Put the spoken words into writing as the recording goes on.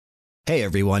Hey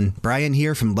everyone, Brian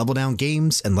here from Level Down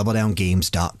Games and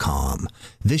LevelDownGames.com.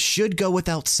 This should go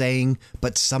without saying,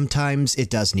 but sometimes it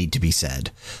does need to be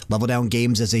said. Level Down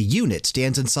Games as a unit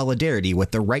stands in solidarity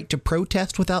with the right to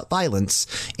protest without violence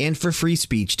and for free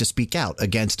speech to speak out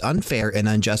against unfair and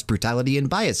unjust brutality and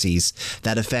biases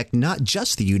that affect not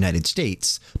just the United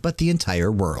States, but the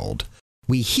entire world.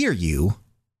 We hear you,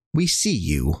 we see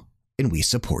you, and we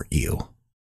support you.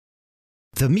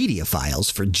 The Media Files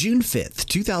for June 5th,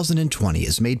 2020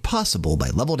 is made possible by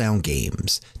Level Down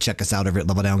Games. Check us out over at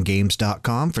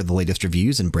LevelDownGames.com for the latest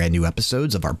reviews and brand new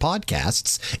episodes of our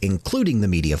podcasts, including The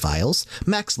Media Files,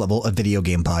 Max Level, a video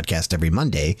game podcast every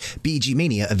Monday, BG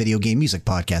Mania, a video game music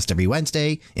podcast every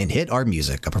Wednesday, and Hit Our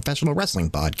Music, a professional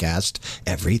wrestling podcast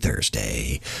every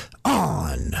Thursday.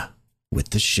 On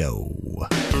with the show.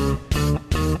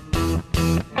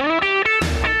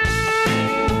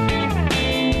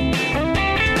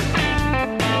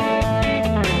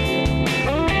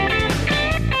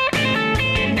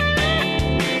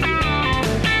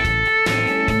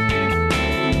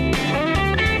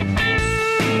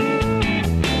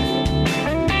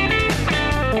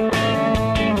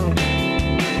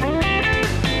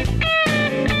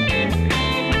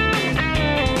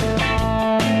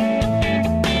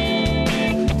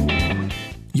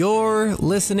 You're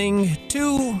listening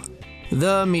to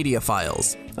The Media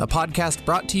Files, a podcast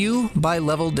brought to you by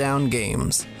Level Down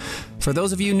Games. For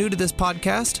those of you new to this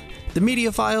podcast, The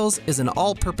Media Files is an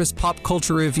all-purpose pop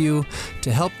culture review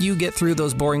to help you get through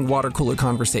those boring water cooler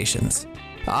conversations.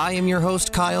 I am your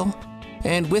host, Kyle,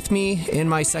 and with me in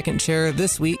my second chair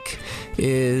this week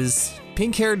is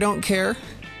Pink Hair Don't Care,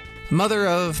 mother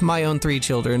of my own 3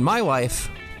 children, my wife,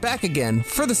 back again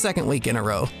for the second week in a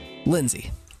row,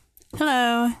 Lindsay.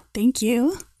 Hello. Thank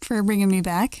you for bringing me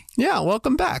back. Yeah,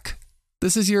 welcome back.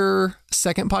 This is your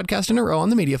second podcast in a row on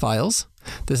the Media Files.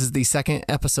 This is the second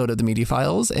episode of the Media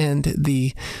Files and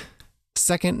the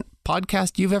second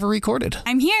podcast you've ever recorded.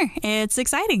 I'm here. It's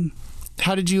exciting.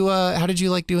 How did you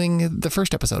like doing the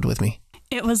first episode with me?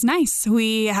 It was nice.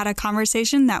 We had a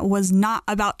conversation that was not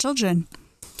about children.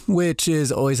 Which is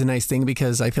always a nice thing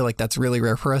because I feel like that's really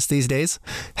rare for us these days,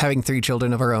 having 3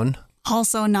 children of our own.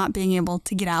 Also not being able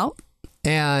to get out.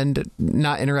 And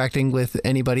not interacting with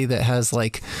anybody that has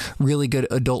like really good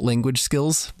adult language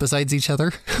skills besides each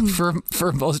other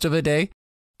for most of a day.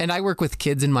 And I work with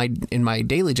kids in my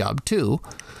daily job too.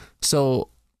 So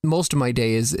most of my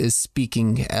day is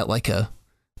speaking at like a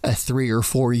 3 or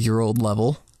 4 year old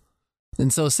level.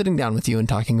 And so sitting down with you and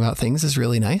talking about things is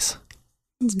really nice.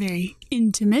 It's very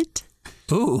intimate.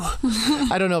 Ooh,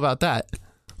 I don't know about that.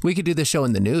 We could do the show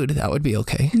in the nude. That would be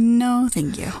okay. No,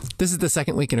 thank you. This is the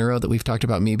second week in a row that we've talked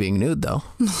about me being nude, though.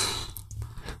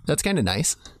 That's kind of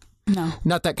nice. No.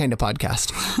 Not that kind of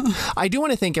podcast. I do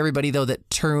want to thank everybody, though, that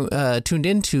tuned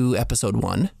into episode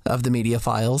 1 of the Media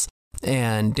Files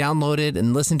and downloaded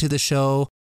and listened to the show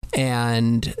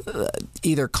and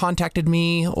either contacted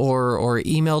me or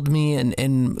emailed me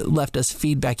and left us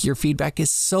feedback. Your feedback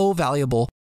is so valuable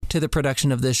to the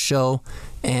production of this show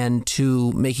and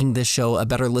to making this show a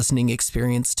better listening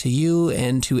experience to you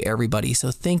and to everybody. So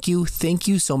thank you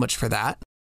so much for that.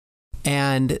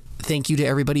 And thank you to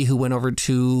everybody who went over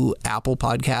to Apple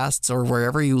Podcasts or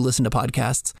wherever you listen to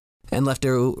podcasts and left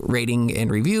a rating and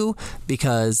review,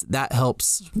 because that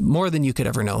helps more than you could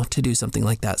ever know to do something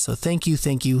like that. So thank you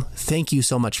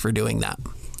so much for doing that.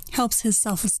 Helps his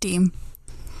self-esteem.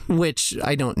 Which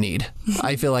I don't need.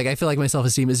 I feel like my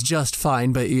self-esteem is just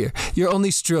fine, but you're only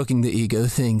stroking the ego.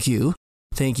 Thank you.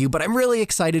 But I'm really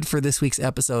excited for this week's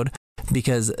episode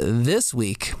because this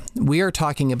week we are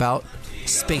talking about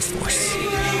Space Force.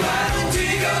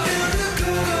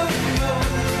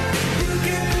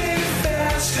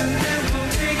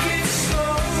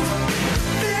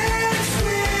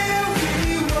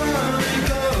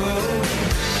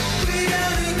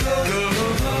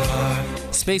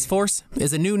 Space Force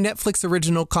is a new Netflix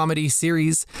original comedy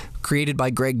series created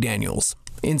by Greg Daniels.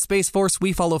 In Space Force,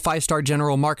 we follow 5-star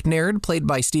General Mark Naird, played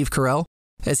by Steve Carell,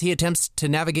 as he attempts to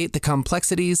navigate the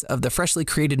complexities of the freshly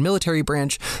created military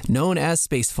branch known as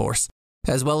Space Force,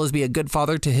 as well as be a good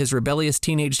father to his rebellious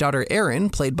teenage daughter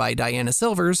Erin, played by Diana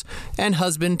Silvers, and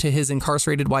husband to his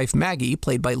incarcerated wife Maggie,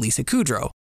 played by Lisa Kudrow.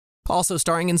 Also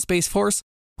starring in Space Force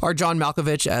are John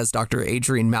Malkovich as Dr.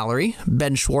 Adrian Mallory,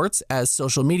 Ben Schwartz as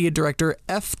Social Media Director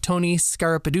F. Tony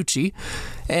Scarapaducci,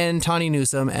 and Tawny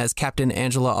Newsome as Captain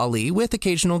Angela Ali, with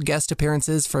occasional guest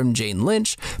appearances from Jane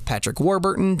Lynch, Patrick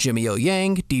Warburton, Jimmy O.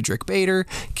 Yang, Diedrich Bader,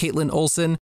 Caitlin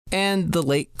Olsen, and the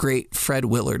late, great Fred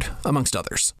Willard, amongst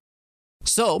others.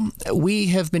 So, we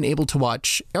have been able to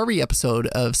watch every episode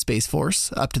of Space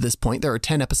Force up to this point. There are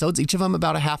 10 episodes, each of them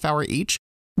about a half hour each.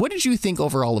 What did you think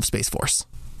overall of Space Force?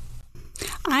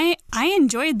 I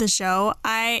enjoyed the show.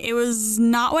 It was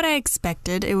not what I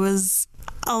expected. It was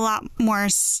a lot more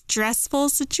stressful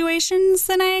situations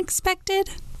than I expected.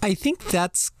 I think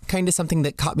that's kind of something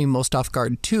that caught me most off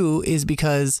guard too, is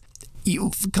because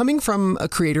coming from a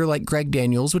creator like Greg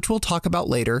Daniels, which we'll talk about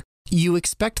later, you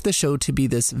expect the show to be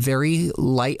this very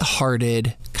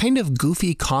lighthearted, kind of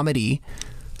goofy comedy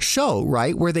show,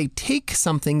 right? Where they take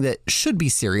something that should be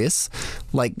serious,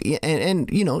 like, and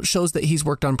you know, shows that he's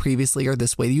worked on previously are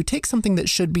this way. You take something that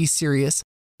should be serious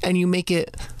and you make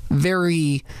it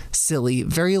very silly,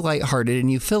 very lighthearted,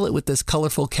 and you fill it with this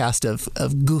colorful cast of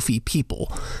goofy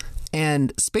people.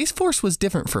 And Space Force was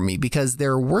different for me because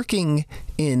they're working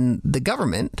in the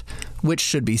government, which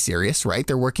should be serious, right?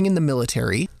 They're working in the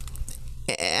military.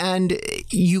 And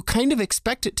you kind of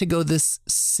expect it to go this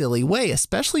silly way,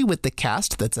 especially with the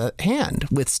cast that's at hand,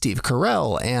 with Steve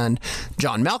Carell and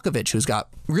John Malkovich, who's got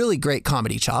really great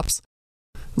comedy chops,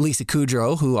 Lisa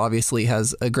Kudrow, who obviously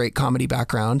has a great comedy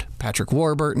background, Patrick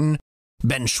Warburton,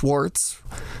 Ben Schwartz,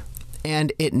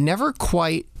 and it never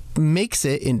quite makes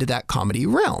it into that comedy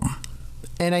realm.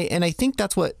 And I think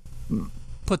that's what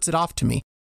puts it off to me.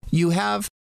 You have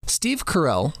Steve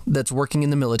Carell that's working in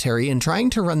the military and trying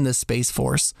to run this Space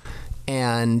Force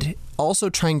and also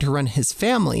trying to run his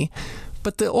family.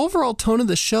 But the overall tone of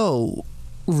the show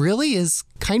really is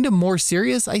kind of more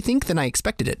serious, I think, than I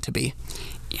expected it to be.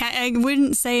 Yeah, I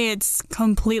wouldn't say it's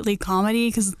completely comedy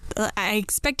because I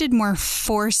expected more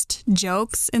forced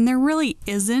jokes and there really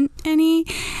isn't any.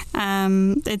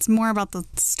 It's more about the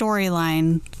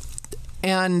storyline.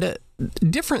 And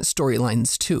different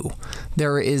storylines too.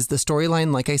 There is the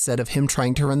storyline, like I said, of him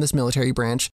trying to run this military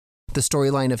branch, the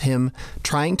storyline of him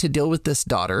trying to deal with this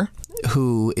daughter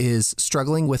who is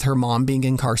struggling with her mom being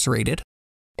incarcerated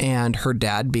and her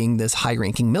dad being this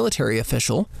high-ranking military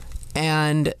official,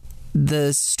 and the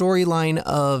storyline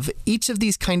of each of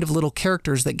these kind of little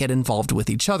characters that get involved with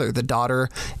each other. The daughter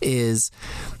is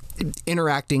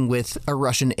interacting with a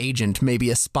Russian agent, maybe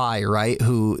a spy, right?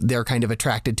 Who they're kind of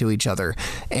attracted to each other.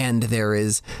 And there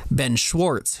is Ben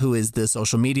Schwartz, who is the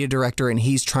social media director, and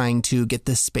he's trying to get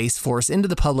this Space Force into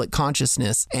the public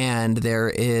consciousness. And there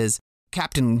is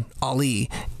Captain Ali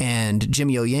and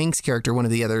Jimmy O Yang's character, one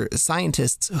of the other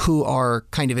scientists, who are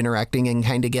kind of interacting and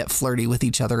kind of get flirty with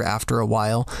each other after a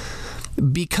while.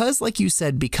 Because, like you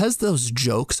said, because those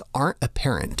jokes aren't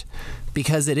apparent,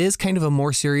 because it is kind of a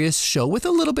more serious show with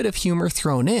a little bit of humor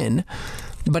thrown in,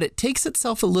 but it takes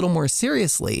itself a little more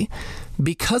seriously.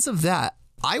 Because of that,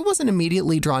 I wasn't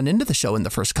immediately drawn into the show in the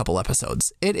first couple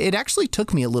episodes. It actually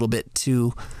took me a little bit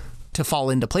to fall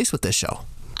into place with this show.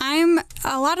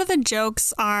 A lot of the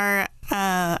jokes are,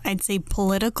 I'd say,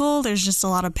 political. There's just a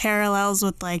lot of parallels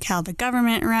with like how the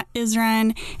government is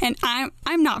run, and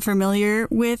I'm not familiar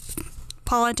with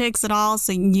politics at all,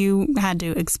 so you had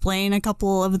to explain a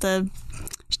couple of the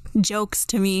jokes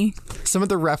to me. Some of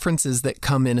the references that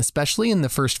come in, especially in the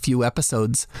first few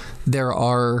episodes, there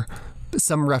are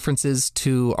some references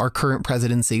to our current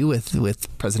presidency with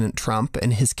President Trump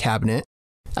and his cabinet.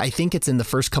 I think it's in the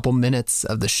first couple minutes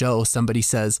of the show, somebody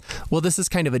says, well, this is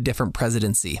kind of a different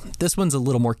presidency. This one's a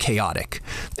little more chaotic.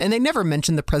 And they never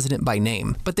mention the president by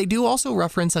name, but they do also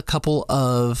reference a couple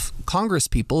of Congress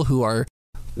people who are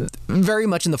very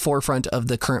much in the forefront of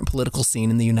the current political scene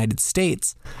in the United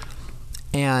States.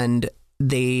 And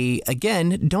they,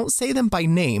 again, don't say them by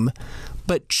name,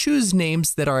 but choose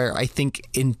names that are, I think,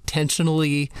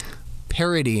 intentionally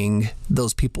parodying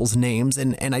those people's names.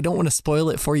 And I don't want to spoil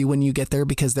it for you when you get there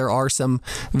because there are some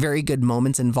very good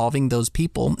moments involving those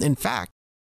people. In fact,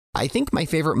 I think my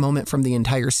favorite moment from the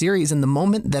entire series, and the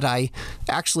moment that I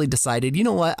actually decided, you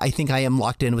know what, I think I am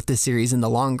locked in with this series in the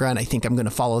long run, I think I'm going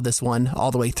to follow this one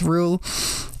all the way through,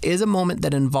 is a moment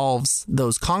that involves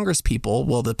those Congress people,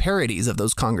 well, the parodies of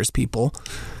those Congress people,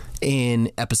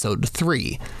 in episode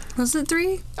 3. Was it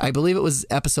 3? I believe it was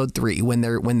episode 3 when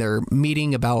they're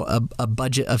meeting about a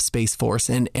budget of Space Force,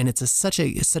 and it's such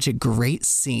a great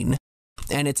scene.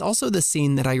 And it's also the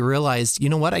scene that I realized, you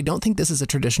know what, I don't think this is a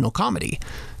traditional comedy.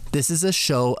 This is a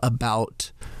show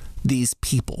about these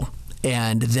people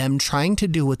and them trying to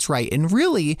do what's right, and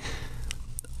really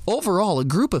overall a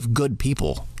group of good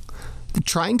people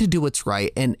trying to do what's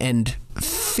right and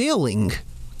failing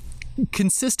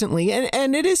consistently,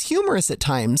 and it is humorous at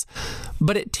times,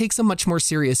 but it takes a much more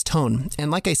serious tone. And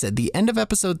like I said, the end of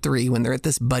episode 3, when they're at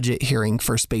this budget hearing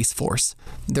for Space Force,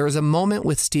 there is a moment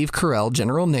with Steve Carell,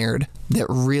 General Naird, that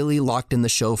really locked in the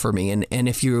show for me. And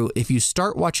if you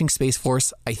start watching Space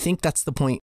Force, I think that's the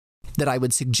point that I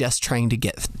would suggest trying to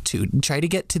get to. Try to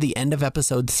get to the end of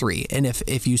episode 3. And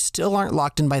if you still aren't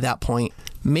locked in by that point,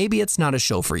 maybe it's not a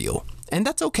show for you. And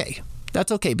that's okay.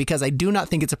 That's okay, because I do not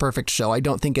think it's a perfect show. I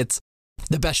don't think it's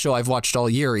the best show I've watched all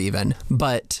year even,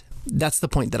 but that's the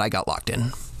point that I got locked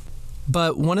in.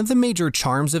 But one of the major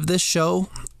charms of this show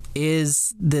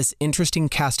is this interesting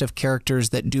cast of characters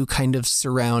that do kind of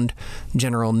surround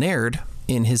General Nerd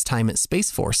in his time at Space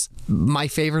Force. My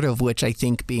favorite of which, I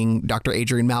think, being Dr.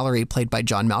 Adrian Mallory, played by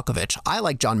John Malkovich. I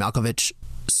like John Malkovich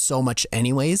so much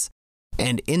anyways,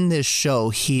 and in this show,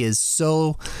 he is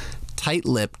so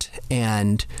tight-lipped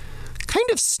and kind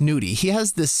of snooty. He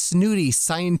has this snooty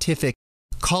scientific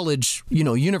college,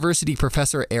 university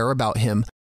professor air about him,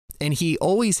 and he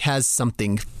always has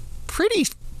something pretty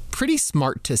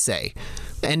smart to say.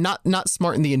 And not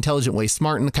smart in the intelligent way,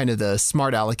 smart in kind of the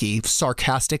smart alecky,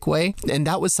 sarcastic way. And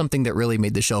that was something that really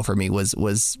made the show for me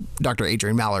was Dr.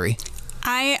 Adrian Mallory.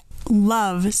 I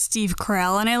love Steve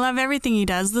Carell, and I love everything he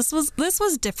does. This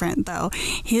was different though.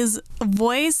 His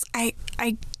voice, I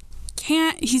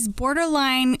can't, he's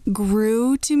borderline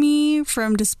Gru to me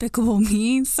from Despicable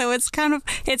Me. So it's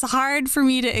hard for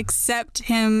me to accept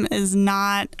him as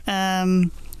not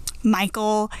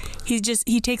Michael. He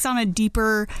takes on a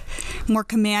deeper, more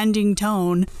commanding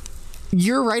tone.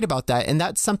 You're right about that. And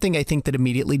that's something I think that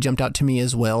immediately jumped out to me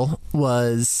as well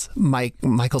was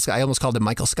Michael Scott. I almost called him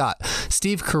Michael Scott.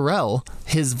 Steve Carell,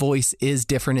 his voice is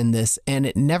different in this, and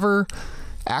it never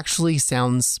actually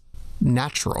sounds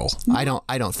natural. I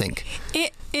don't think.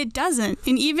 It doesn't.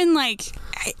 And even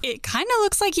it kind of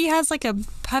looks like he has like a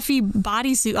puffy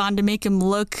bodysuit on to make him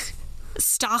look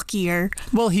stockier.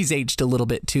 Well, he's aged a little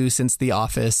bit too since The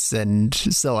Office, and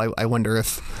so I wonder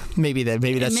if maybe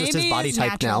that's just his body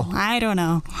type natural. now. I don't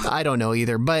know. I don't know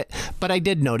either, but I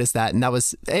did notice that,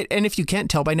 and if you can't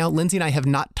tell by now, Lindsay and I have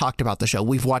not talked about the show.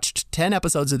 We've watched 10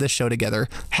 episodes of this show together.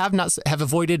 Have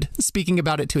avoided speaking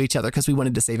about it to each other because we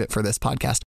wanted to save it for this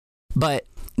podcast. But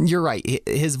you're right,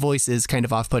 his voice is kind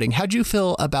of off-putting. How'd you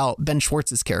feel about Ben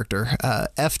Schwartz's character,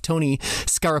 F. Tony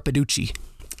Scarapaducci?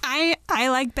 I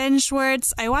like Ben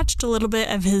Schwartz. I watched a little bit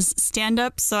of his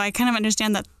stand-up, so I kind of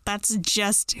understand that that's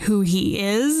just who he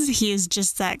is. He is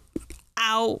just that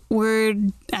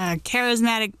outward,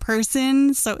 charismatic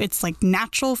person, so it's like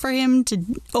natural for him to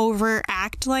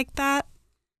overact like that.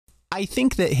 I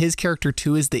think that his character,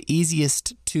 too, is the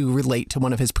easiest to relate to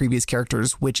one of his previous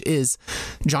characters, which is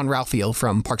John Ralphio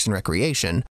from Parks and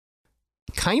Recreation.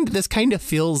 This kind of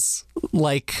feels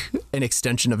like an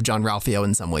extension of John Ralphio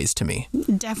in some ways to me.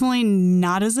 Definitely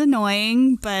not as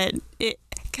annoying, but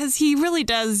because he really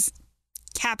does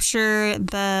capture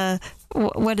the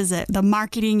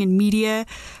marketing and media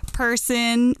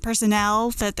personnel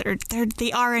that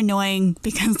they are annoying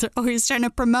because they're always trying to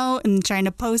promote and trying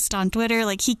to post on Twitter.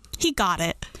 Like he got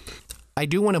it. I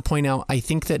do want to point out, I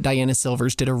think that Diana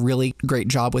Silvers did a really great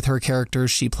job with her character.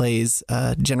 She plays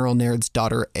General Nerd's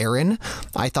daughter, Erin.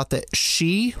 I thought that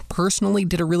she personally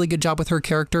did a really good job with her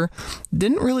character.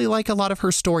 Didn't really like a lot of her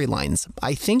storylines.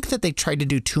 I think that they tried to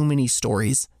do too many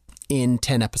stories in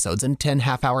 10 episodes, in 10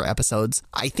 half-hour episodes.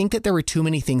 I think that there were too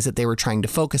many things that they were trying to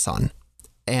focus on.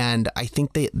 And I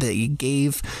think they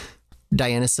gave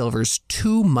Diana Silvers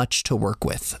too much to work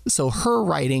with. So her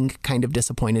writing kind of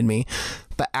disappointed me,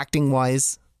 but acting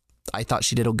wise, I thought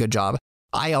she did a good job.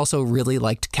 I also really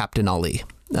liked Captain Ali,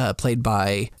 played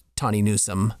by Tawny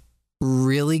Newsome.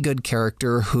 Really good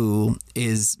character who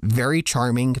is very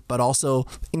charming, but also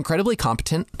incredibly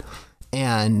competent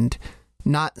and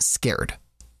not scared.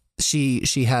 She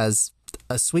has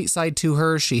a sweet side to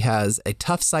her. She has a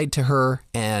tough side to her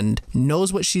and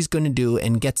knows what she's going to do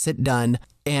and gets it done.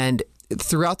 And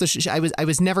throughout the show, I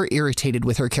was never irritated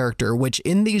with her character, which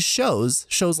in these shows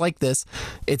like this,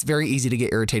 it's very easy to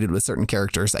get irritated with certain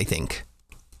characters, I think.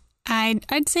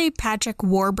 I'd say Patrick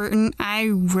Warburton. I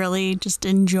really just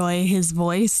enjoy his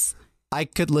voice. I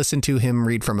could listen to him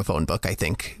read from a phone book, I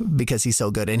think, because he's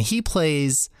so good. And he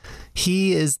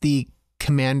is the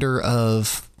commander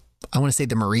of, I want to say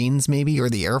the Marines maybe, or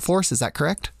the Air Force. Is that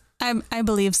correct? I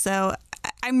believe so.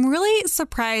 I'm really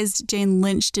surprised Jane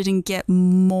Lynch didn't get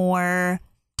more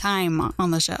time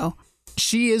on the show.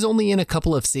 She is only in a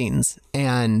couple of scenes,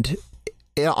 and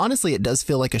honestly, it does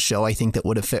feel like a show I think that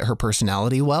would have fit her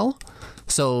personality well.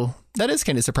 So that is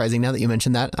kind of surprising now that you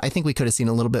mentioned that. I think we could have seen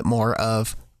a little bit more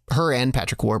of her and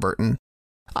Patrick Warburton.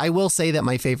 I will say that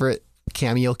my favorite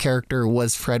cameo character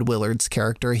was Fred Willard's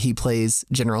character. He plays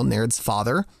General Nerd's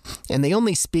father, and they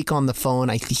only speak on the phone.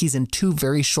 He's in 2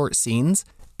 very short scenes.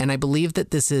 And I believe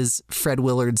that this is Fred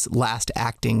Willard's last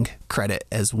acting credit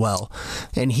as well.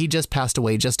 And he just passed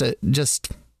away just I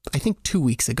think 2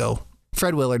 weeks ago.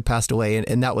 Fred Willard passed away,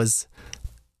 and that was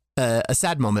a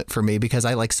sad moment for me because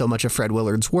I like so much of Fred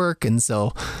Willard's work. And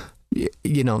so,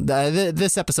 you know,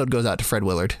 this episode goes out to Fred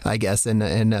Willard, I guess. And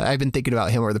I've been thinking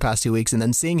about him over the past 2 weeks, and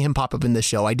then seeing him pop up in the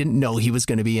show. I didn't know he was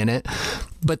going to be in it,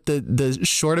 but the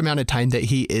short amount of time that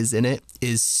he is in it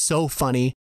is so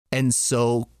funny and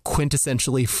so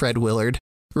quintessentially Fred Willard.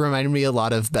 Reminded me a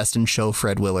lot of Best in Show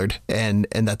Fred Willard, and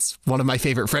that's one of my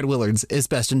favorite Fred Willards is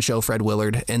Best in Show Fred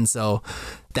Willard, and so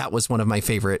that was one of my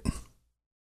favorite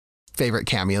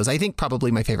cameos. I think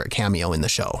probably my favorite cameo in the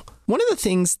show. One of the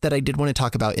things that I did want to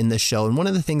talk about in this show, and one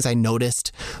of the things I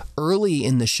noticed early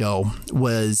in the show,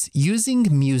 was using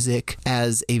music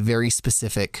as a very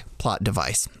specific plot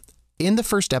device. In the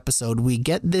first episode, we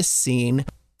get this scene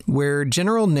where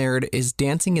General Nerd is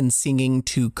dancing and singing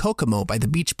to Kokomo by the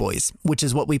Beach Boys, which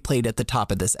is what we played at the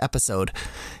top of this episode.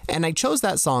 And I chose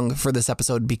that song for this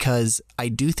episode because I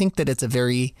do think that it's a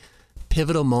very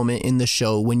pivotal moment in the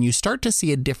show when you start to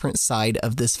see a different side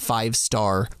of this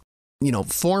 5-star, you know,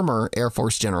 former Air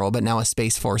Force general, but now a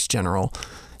Space Force general.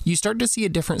 You start to see a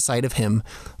different side of him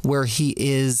where he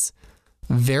is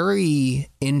very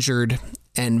injured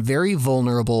and very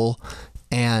vulnerable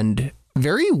and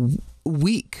very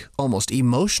weak, almost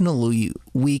emotionally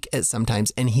weak at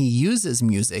sometimes, and he uses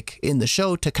music in the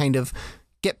show to kind of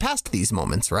get past these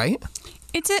moments, right?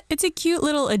 It's a cute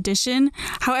little addition.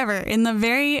 However, in the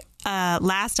very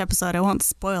last episode, I won't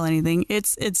spoil anything.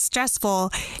 It's stressful,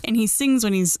 and he sings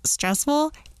when he's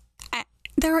stressful.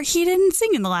 He didn't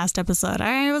sing in the last episode.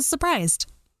 I was surprised.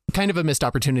 Kind of a missed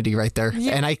opportunity right there,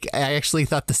 yeah. And I actually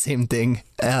thought the same thing,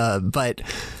 but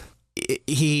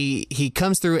he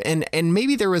comes through, and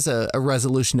maybe there was a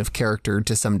resolution of character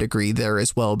to some degree there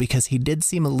as well, because he did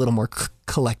seem a little more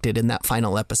collected in that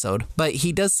final episode. But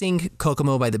he does sing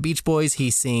Kokomo by the Beach Boys. He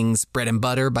sings Bread and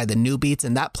Butter by the New Beats,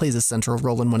 and that plays a central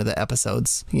role in one of the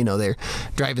episodes. You know, they're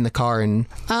driving the car and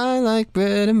I like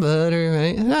bread and butter,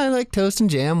 right? I like toast and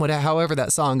jam, whatever, however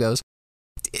that song goes.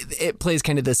 It plays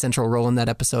kind of the central role in that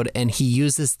episode, and he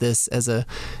uses this as a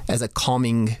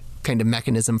calming kind of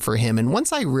mechanism for him. And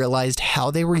once I realized how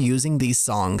they were using these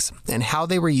songs and how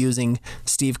they were using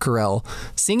Steve Carell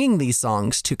singing these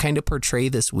songs to kind of portray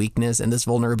this weakness and this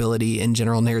vulnerability in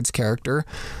General Nerd's character,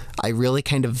 I really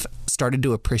kind of started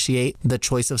to appreciate the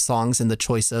choice of songs and the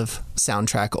choice of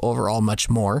soundtrack overall much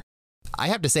more. I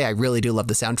have to say, I really do love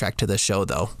the soundtrack to this show,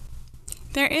 though.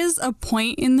 There is a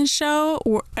point in the show,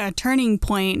 a turning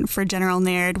point for General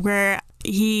Nerd, where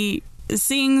he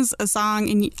sings a song,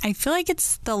 and I feel like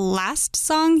it's the last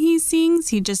song he sings.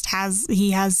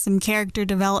 He has some character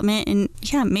development, and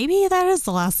yeah, maybe that is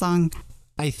the last song.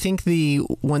 I think the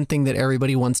one thing that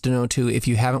everybody wants to know too, if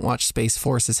you haven't watched Space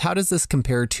Force, is how does this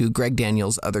compare to Greg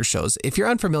Daniels' other shows? If you're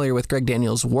unfamiliar with Greg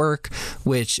Daniels' work,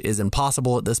 which is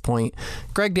impossible at this point,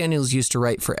 Greg Daniels used to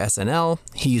write for SNL,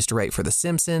 he used to write for The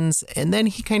Simpsons, and then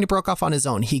he kind of broke off on his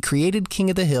own. He created King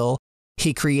of the Hill,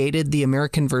 he created the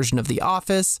American version of The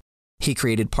Office, he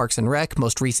created Parks and Rec.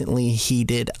 Most recently, he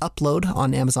did Upload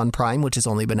on Amazon Prime, which has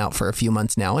only been out for a few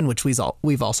months now, and which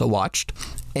we've also watched.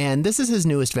 And this is his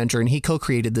newest venture, and he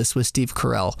co-created this with Steve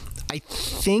Carell. I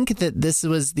think that this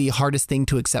was the hardest thing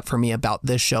to accept for me about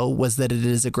this show, was that it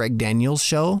is a Greg Daniels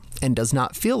show and does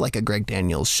not feel like a Greg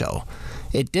Daniels show.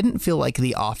 It didn't feel like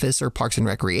The Office or Parks and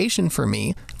Recreation for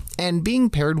me. And being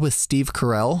paired with Steve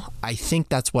Carell, I think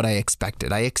that's what I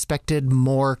expected. I expected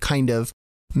more kind of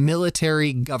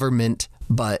military government,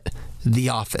 but The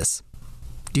Office.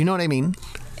 Do you know what I mean?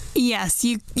 Yes,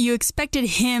 you expected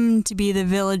him to be the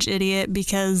village idiot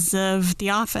because of The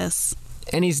Office.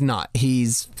 And he's not. He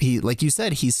like you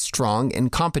said, he's strong and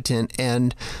competent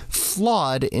and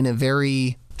flawed in a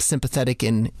very sympathetic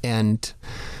and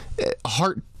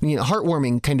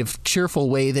heartwarming kind of cheerful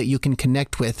way that you can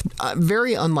connect with.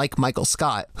 Very unlike Michael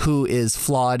Scott, who is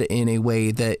flawed in a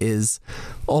way that is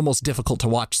almost difficult to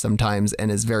watch sometimes and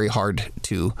is very hard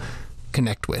to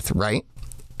connect with, right?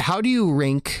 How do you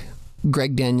rank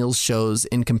Greg Daniels' shows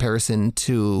in comparison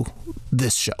to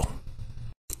this show?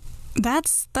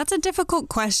 That's a difficult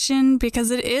question because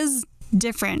it is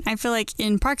different. I feel like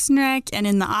in Parks and Rec and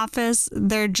in The Office,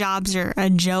 their jobs are a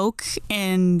joke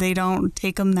and they don't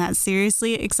take them that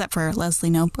seriously, except for Leslie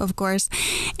Knope, of course.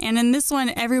 And in this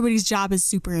one, everybody's job is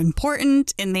super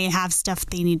important and they have stuff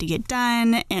they need to get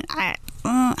done. And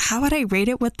how would I rate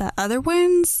it with the other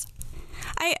ones?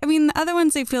 I mean, the other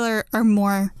ones I feel are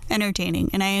more entertaining,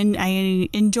 and I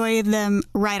enjoy them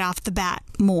right off the bat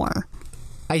more.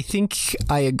 I think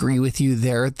I agree with you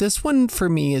there. This one for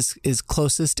me is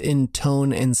closest in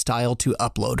tone and style to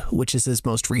Upload, which is his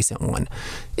most recent one.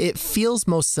 It feels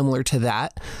most similar to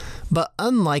that, but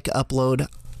unlike Upload,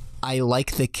 I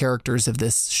like the characters of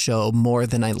this show more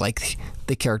than I like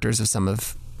the characters of some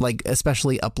of, like,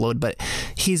 especially Upload. But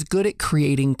he's good at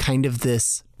creating kind of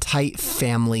this tight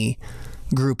family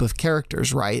group of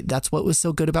characters, right? That's what was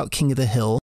so good about King of the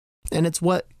Hill. And it's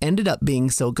what ended up being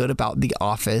so good about The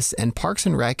Office and Parks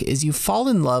and Rec is you fall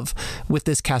in love with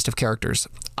this cast of characters.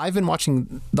 I've been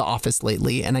watching The Office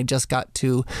lately, and I just got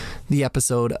to the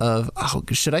episode of,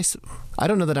 I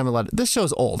don't know that I'm allowed, this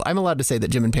show's old. I'm allowed to say that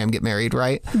Jim and Pam get married,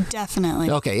 right? Definitely.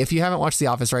 Okay, if you haven't watched The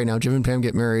Office right now, Jim and Pam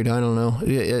get married. I don't know.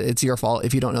 It's your fault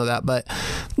if you don't know that. But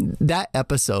that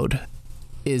episode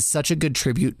is such a good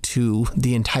tribute to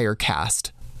the entire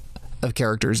cast of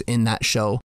characters in that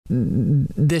show.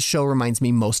 This show reminds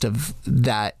me most of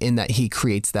that in that he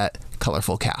creates that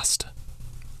colorful cast.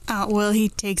 Well, he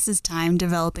takes his time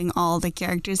developing all the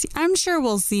characters. I'm sure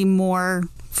we'll see more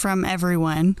from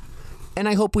everyone. And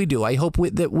I hope we do. I hope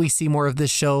that we see more of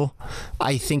this show.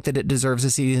 I think that it deserves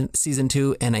a season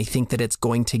 2, and I think that it's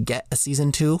going to get a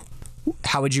season 2.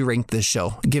 How would you rank this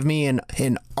show? Give me an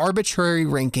arbitrary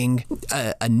ranking,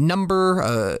 a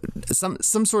number, some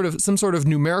sort of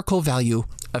numerical value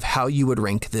of how you would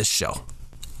rank this show.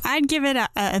 I'd give it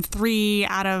a 3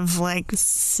 out of like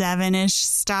 7-ish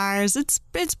stars.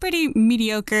 It's pretty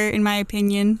mediocre in my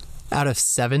opinion. Out of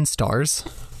 7 stars?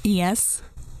 Yes.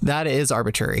 That is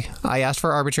arbitrary. I asked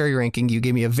for arbitrary ranking. You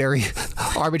gave me a very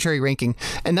arbitrary ranking,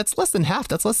 and that's less than half.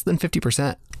 That's less than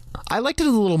 50%. I liked it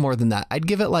a little more than that. I'd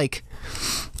give it like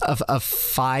a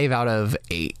 5 out of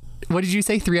 8. What did you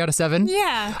say? 3 out of 7?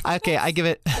 Yeah. Okay, I give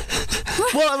it.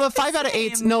 Well, a 5 out of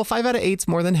 8. No, 5 out of 8's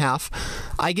more than half.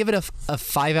 I give it a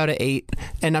 5 out of 8,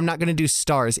 and I'm not going to do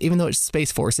stars, even though it's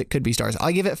Space Force. It could be stars.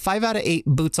 I'll give it 5 out of 8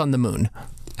 boots on the moon.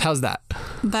 How's that?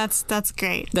 That's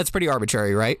great. That's pretty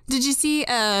arbitrary, right? Did you see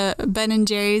Ben and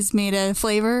Jerry's made a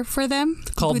flavor for them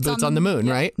called Boots on the Moon,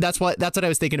 yeah. Right? That's what I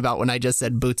was thinking about when I just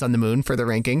said Boots on the Moon for the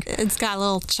ranking. It's got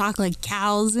little chocolate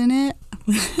cows in it.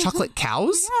 Chocolate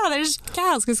cows? Yeah, there's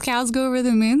cows because cows go over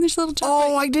the moon. There's little chocolate.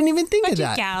 Oh, I didn't even think of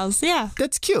that. Cows, yeah.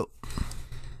 That's cute.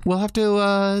 We'll have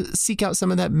to seek out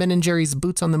some of that Ben & Jerry's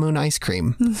Boots on the Moon ice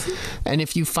cream. And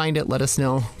if you find it, let us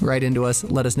know. Write into us.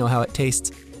 Let us know how it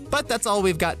tastes. But that's all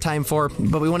we've got time for.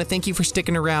 But we want to thank you for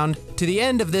sticking around to the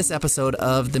end of this episode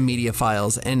of the Media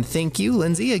Files. And thank you,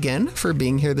 Lindsay, again for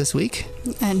being here this week.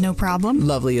 No problem.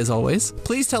 Lovely as always.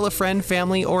 Please tell a friend,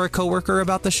 family, or a coworker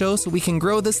about the show so we can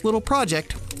grow this little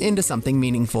project into something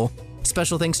meaningful.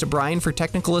 Special thanks to Brian for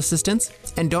technical assistance.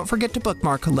 And don't forget to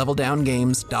bookmark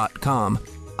leveldowngames.com.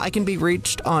 I can be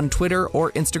reached on Twitter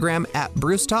or Instagram at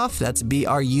Brucetoph, that's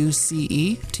BRUCETOPH,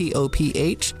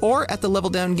 or at the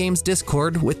Level Down Games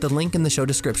Discord with the link in the show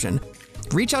description.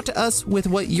 Reach out to us with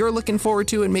what you're looking forward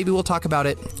to, and maybe we'll talk about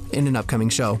it in an upcoming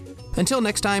show. Until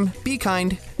next time, be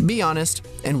kind, be honest,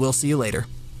 and we'll see you later.